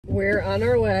We're on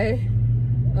our way.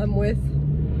 I'm with...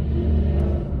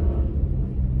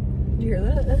 You hear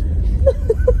that?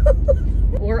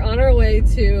 We're on our way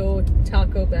to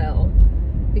Taco Bell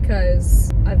because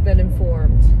I've been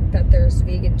informed that there's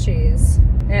vegan cheese.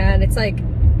 And it's like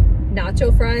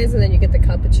nacho fries and then you get the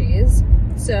cup of cheese.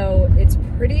 So it's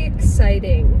pretty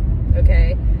exciting,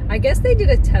 okay? I guess they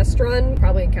did a test run,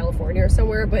 probably in California or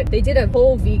somewhere, but they did a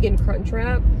whole vegan crunch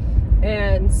wrap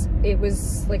and it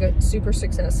was like a super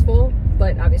successful,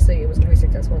 but obviously it was gonna be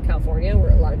successful in California where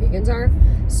a lot of vegans are.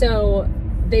 So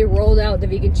they rolled out the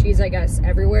vegan cheese, I guess,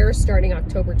 everywhere starting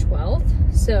October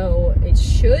 12th. So it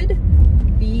should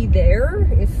be there.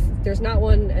 If there's not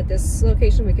one at this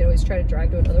location, we could always try to drive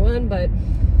to another one, but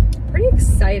pretty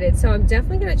excited. So I'm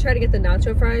definitely gonna try to get the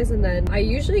nacho fries, and then I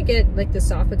usually get like the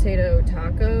soft potato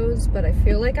tacos, but I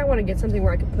feel like I wanna get something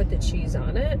where I can put the cheese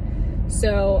on it.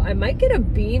 So I might get a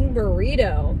bean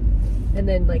burrito and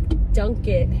then like dunk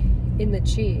it in the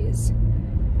cheese.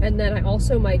 And then I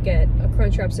also might get a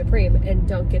Crunchwrap Supreme and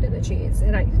dunk it in the cheese.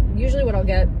 And usually what I'll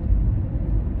get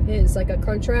is like a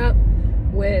Crunchwrap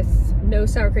with no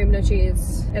sour cream, no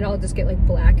cheese, and I'll just get like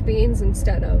black beans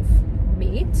instead of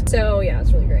meat. So yeah,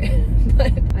 it's really great.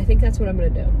 But I think that's what I'm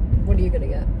gonna do. What are you gonna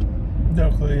get? No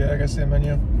clue yet. I gotta see the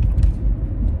menu.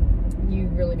 You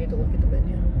really need to look at the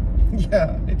menu.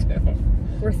 Yeah, I do.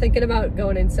 We're thinking about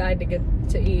going inside to get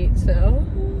to eat, so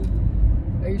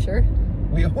are you sure?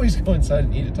 We always go inside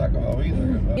and eat at Taco Bell.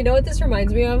 You know what this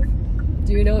reminds me of?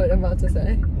 Do you know what I'm about to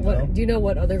say? No. Do you know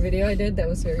what other video I did that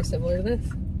was very similar to this?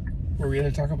 Were we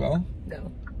at Taco Bell?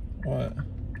 No. What?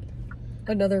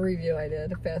 Another review I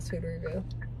did, a fast food review.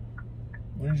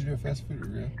 When did you do a fast food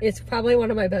review? It's probably one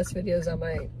of my best videos on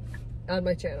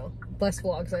my channel. Best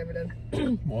vlogs I ever did.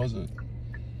 What was it?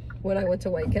 When I went to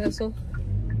White Castle.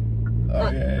 Oh,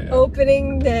 yeah.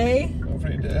 Opening day.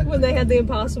 Opening day. When they had the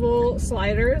Impossible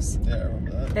sliders. Yeah, I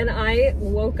remember that. And I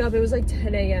woke up, it was like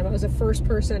 10 a.m. I was the first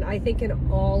person, I think, in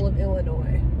all of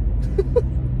Illinois.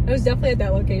 I was definitely at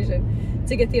that location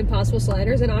to get the Impossible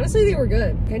sliders, and honestly, they were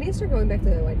good. I need to start going back to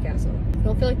the White Castle. I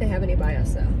don't feel like they have any by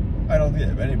us, though. I don't think they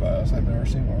have any by us. I've never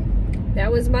seen one.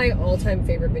 That was my all-time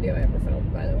favorite video I ever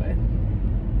filmed, by the way.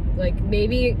 Like,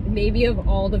 maybe of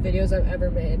all the videos I've ever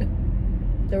made,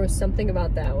 there was something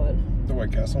about that one. The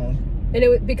White Castle one? And it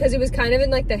was because it was kind of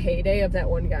in like the heyday of that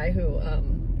one guy who,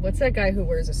 what's that guy who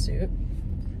wears a suit?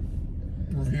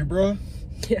 Review bro?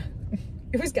 Yeah.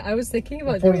 I was thinking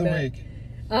about Report doing of the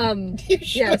that.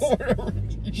 week. Yes.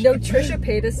 No, Trisha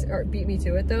Paytas beat me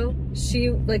to it though.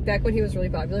 She, like back when he was really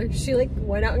popular, she like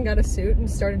went out and got a suit and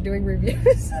started doing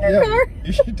reviews in her car.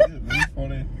 You should do it. That's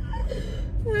funny.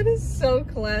 That is so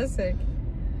classic.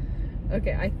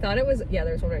 Okay, I thought it was, yeah,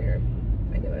 there's one right here.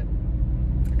 I knew it.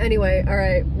 Anyway, all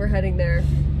right, we're heading there.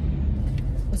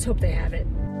 Let's hope they have it.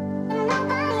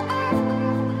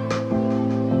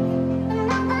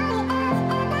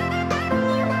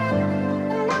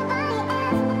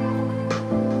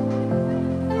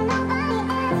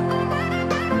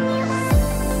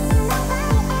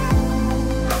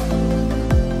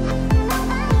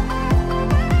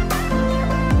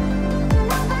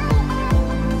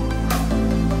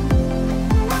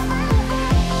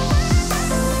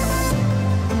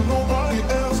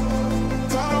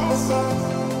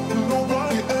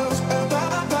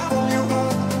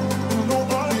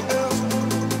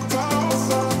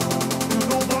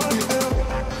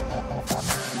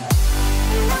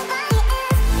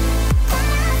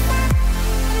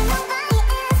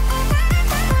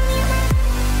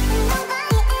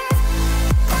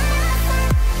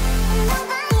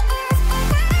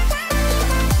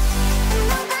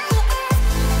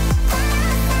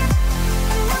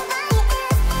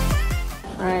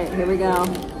 Here we go. It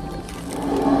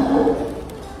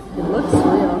looks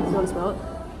real. Do you want to smell it?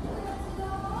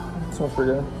 It smells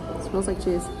pretty good. It smells like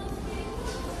cheese.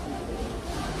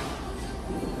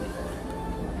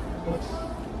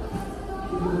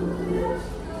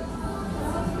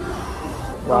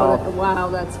 Wow. Oh, wow,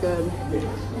 that's good.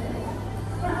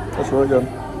 That's really good.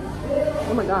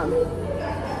 Oh my god.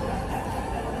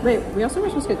 Wait, we also were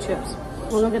supposed to get chips.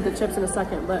 We'll go get the chips in a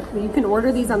second, but you can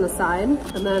order these on the side,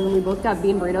 and then we both got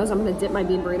bean burritos. I'm gonna dip my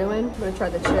bean burrito in. I'm gonna try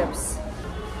the chips.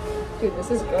 Dude,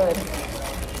 this is good.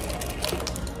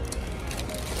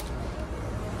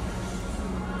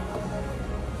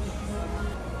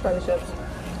 Try the chips.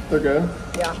 They're good?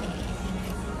 Yeah.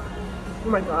 Oh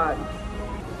my god.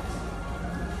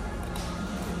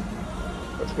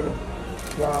 That's good.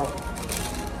 Wow.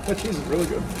 That cheese is really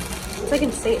good. It's like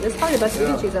insane. This is probably the best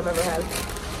vegan cheese I've ever had.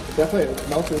 Definitely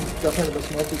melted. Definitely the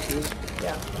best melted cheese.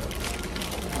 Yeah.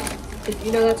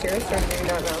 You know that's yours, or do you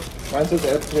not know? Mine says they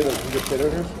have potato. Is it potato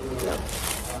here? No.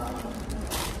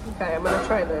 Okay, I'm gonna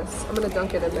try this. I'm gonna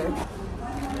dunk it in there.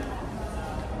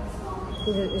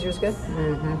 Is yours good?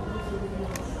 Mm-hmm.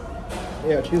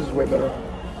 Yeah, cheese is way better.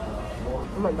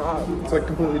 Oh my god. It's like a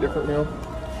completely different meal.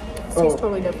 This tastes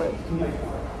totally different. You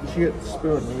should get the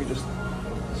spoon. Maybe just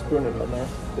spoon it on there,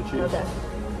 the cheese. Okay.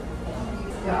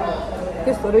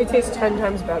 This literally tastes 10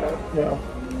 times better. Yeah.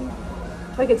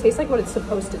 Like, it tastes like what it's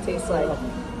supposed to taste like.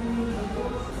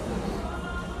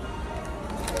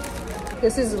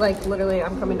 This is like literally,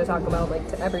 I'm coming to Taco Bell like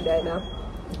every day now.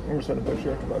 I'm gonna send a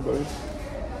picture to my buddies.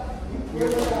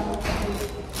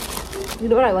 You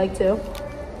know what I like too?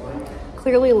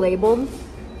 Clearly labeled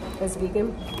as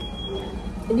vegan.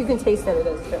 And you can taste that it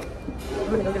is too.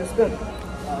 I'm gonna go get a spoon.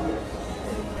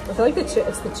 I feel like it's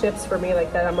the chips for me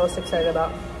like that I'm most excited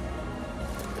about.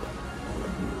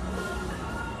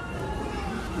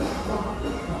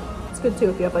 It's good too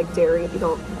if you have like dairy, if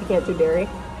you can't do dairy.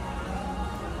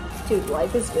 Dude,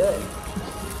 life is good.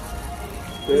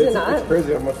 Is it not? It's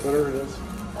crazy how much better it is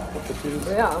with the cheese.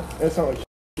 Yeah. And it's not like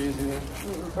cheese either.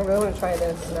 I really want to try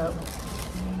this now.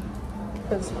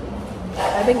 Because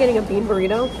I've been getting a bean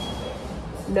burrito.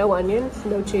 No onions,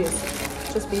 no cheese.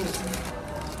 Just beans.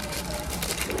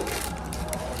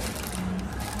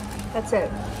 That's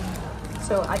it.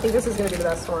 So I think this is going to be the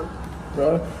best one.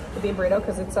 Really? The bean burrito,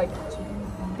 because it's like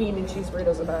bean and cheese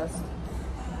burrito's the best.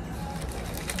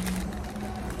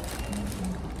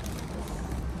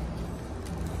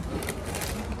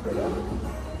 Here we go.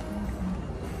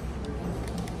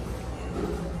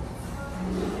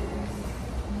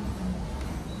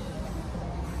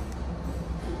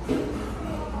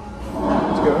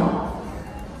 It's good.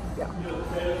 Yeah.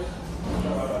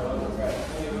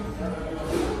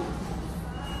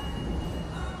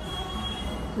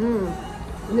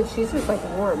 And the cheese is like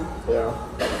warm. Yeah.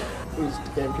 It's a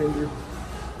game changer.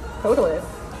 Totally.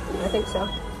 I think so.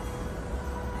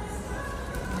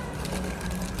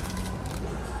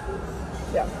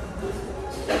 Yeah.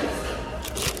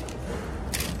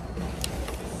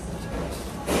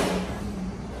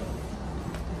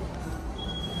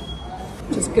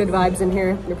 Just good vibes in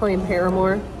here. You're playing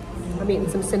Paramore. I'm eating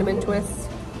some cinnamon twists.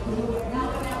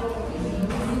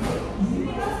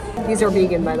 These are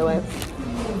vegan, by the way.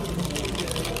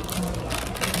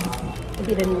 If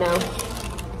you didn't know.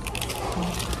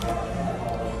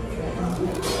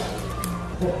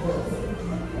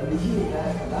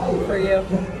 For you.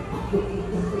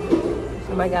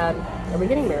 Oh my god. Are we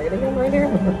getting married again right here?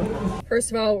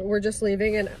 First of all, we're just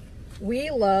leaving and we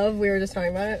were just talking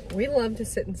about it, we love to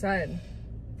sit inside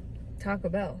Taco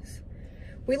Bell's.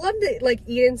 We love to like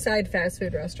eat inside fast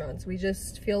food restaurants. We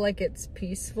just feel like it's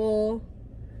peaceful.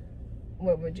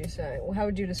 What would you say? How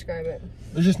would you describe it?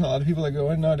 There's just not a lot of people that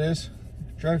go in nowadays.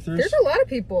 Drive-thrus. There's a lot of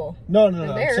people. No. I'm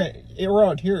saying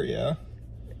around here, yeah.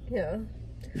 Yeah.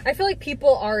 I feel like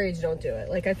people our age don't do it.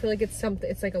 Like, I feel like it's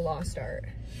like a lost art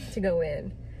to go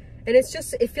in. And it's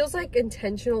just, it feels like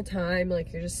intentional time.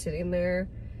 Like, you're just sitting there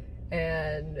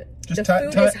and just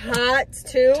the food is hot,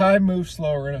 too. Time moves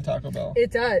slower in a Taco Bell.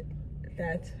 It does.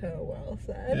 That's so well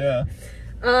said. Yeah.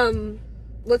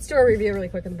 Let's do our review really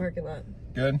quick in the parking lot.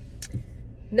 Good?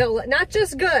 No, not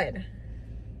just good.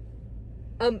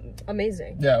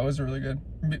 Amazing. Yeah, it was really good.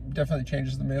 It definitely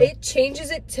changes the meal. It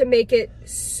changes it to make it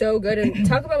so good. And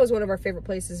Taco Bell was one of our favorite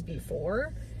places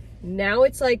before. Now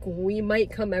it's like we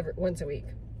might come once a week.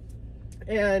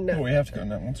 And we have to go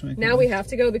now once a week. Now we have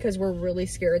to go because we're really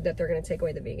scared that they're going to take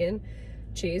away the vegan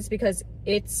cheese because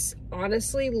it's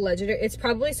honestly legendary. It's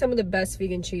probably some of the best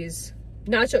vegan cheese.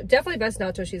 Definitely best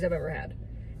nacho cheese I've ever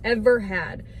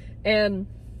had. And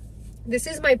this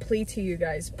is my plea to you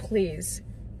guys. Please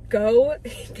go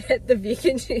get the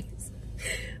vegan cheese.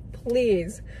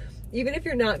 Please. Even if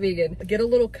you're not vegan, get a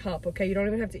little cup, okay? You don't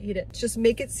even have to eat it. Just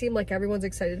make it seem like everyone's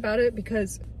excited about it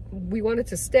because we want it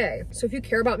to stay. So if you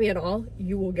care about me at all,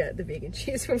 you will get the vegan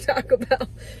cheese from Taco Bell.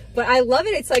 But I love it.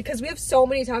 It's like, because we have so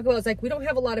many Taco Bells, like we don't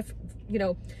have a lot of,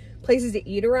 places to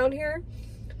eat around here.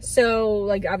 So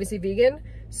like obviously vegan.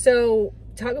 So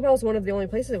Taco Bell is one of the only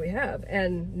places that we have.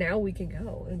 And now we can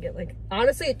go and get like,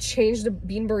 honestly, it changed the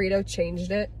bean burrito,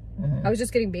 changed it. I was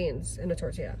just getting beans and a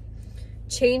tortilla.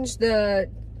 Changed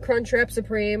the Crunchwrap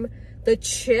Supreme, the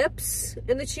chips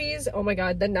and the cheese, oh my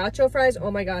god, the nacho fries, oh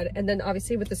my god, and then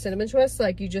obviously with the cinnamon twist,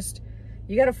 like you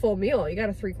got a full meal, you got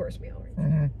a 3-course meal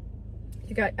right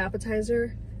You got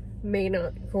appetizer, main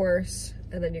course,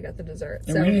 and then you got the dessert.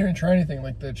 And we didn't even try anything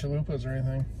like the chalupas or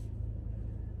anything.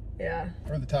 Yeah.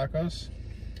 Or the tacos.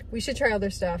 We should try other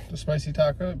stuff. The spicy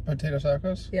potato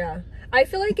tacos. Yeah. I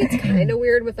feel like it's kind of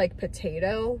weird with like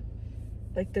potato,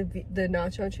 like the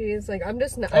nacho cheese. Like I'm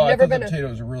just not. I've never been. The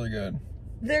potatoes are really good.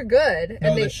 They're good.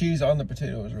 No, the cheese on the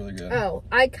potato is really good. Oh,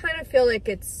 I kind of feel like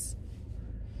it's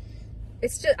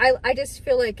just, I just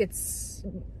feel like it's,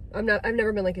 I've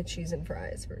never been like a cheese and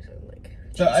fries person. Like,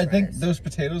 so I think those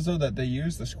potatoes though that they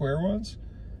use, the square ones,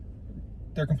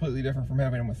 they're completely different from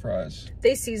having them with fries.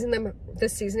 They season them, the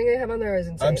seasoning they have on there is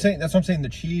insane. That's what I'm saying, the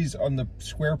cheese on the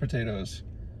square potatoes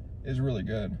is really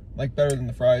good. Like better than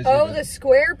the fries. Oh, even. the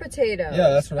square potatoes. Yeah,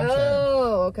 that's what I'm saying.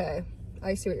 Oh, okay.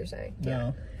 I see what you're saying.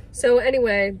 Yeah. So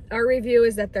anyway, our review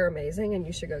is that they're amazing and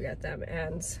you should go get them,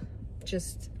 and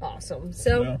just awesome.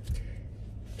 So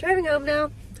driving home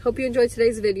now. Hope you enjoyed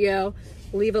today's video.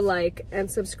 Leave a like and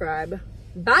subscribe.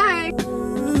 Bye.